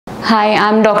Hi,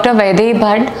 I'm Dr. Vaidehi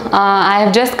Bhatt. I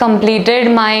have just completed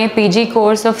my PG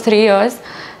course of 3 years.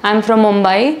 I'm from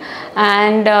Mumbai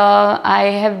and I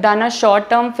have done a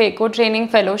short-term Phaco training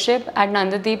fellowship at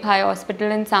Nandadeep High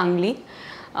Hospital in Sangli.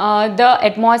 The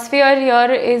atmosphere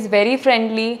here is very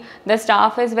friendly, the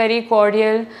staff is very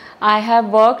cordial. I have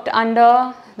worked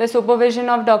under the supervision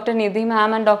of Dr. Nidhi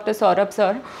ma'am and Dr. Saurabh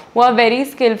sir, who are very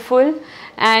skillful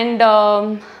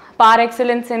and par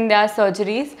excellence in their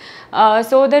surgeries.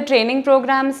 So the training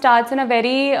program starts in a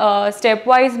very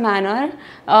stepwise manner.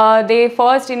 They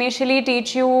first initially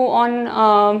teach you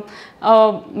on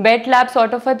wet lab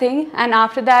sort of a thing, and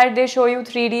after that they show you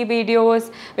 3D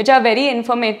videos which are very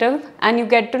informative and you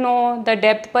get to know the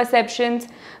depth perceptions.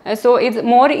 So it's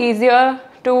more easier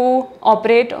to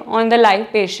operate on the live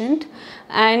patient.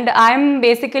 And I'm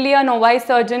basically a novice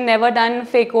surgeon, never done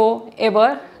Phaco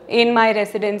ever in my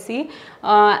residency,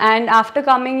 and after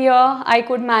coming here I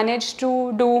could manage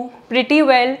to do pretty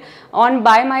well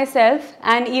by myself,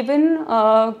 and even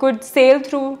could sail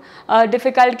through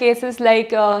difficult cases like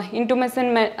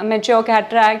intumescent mature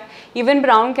cataract, even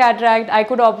brown cataract. I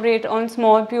could operate on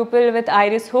small pupil with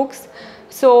iris hooks.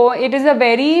 So it is a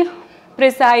very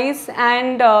precise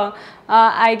and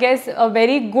I guess a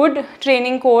very good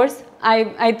training course.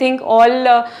 I think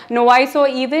all novice or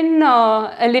even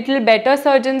a little better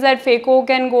surgeons at Phaco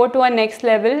can go to a next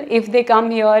level if they come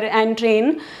here and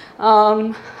train.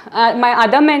 My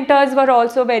other mentors were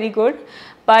also very good,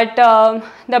 but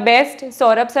the best,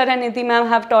 Saurabh sir and Nidhi ma'am,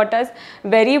 have taught us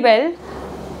very well.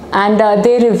 And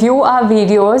they review our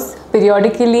videos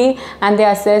periodically and they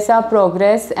assess our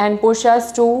progress and push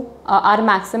us to our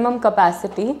maximum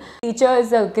capacity. Teacher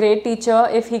is a great teacher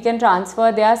if he can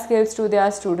transfer their skills to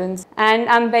their students. And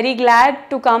I'm very glad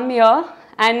to come here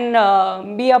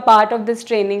and be a part of this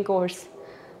training course.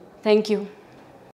 Thank you.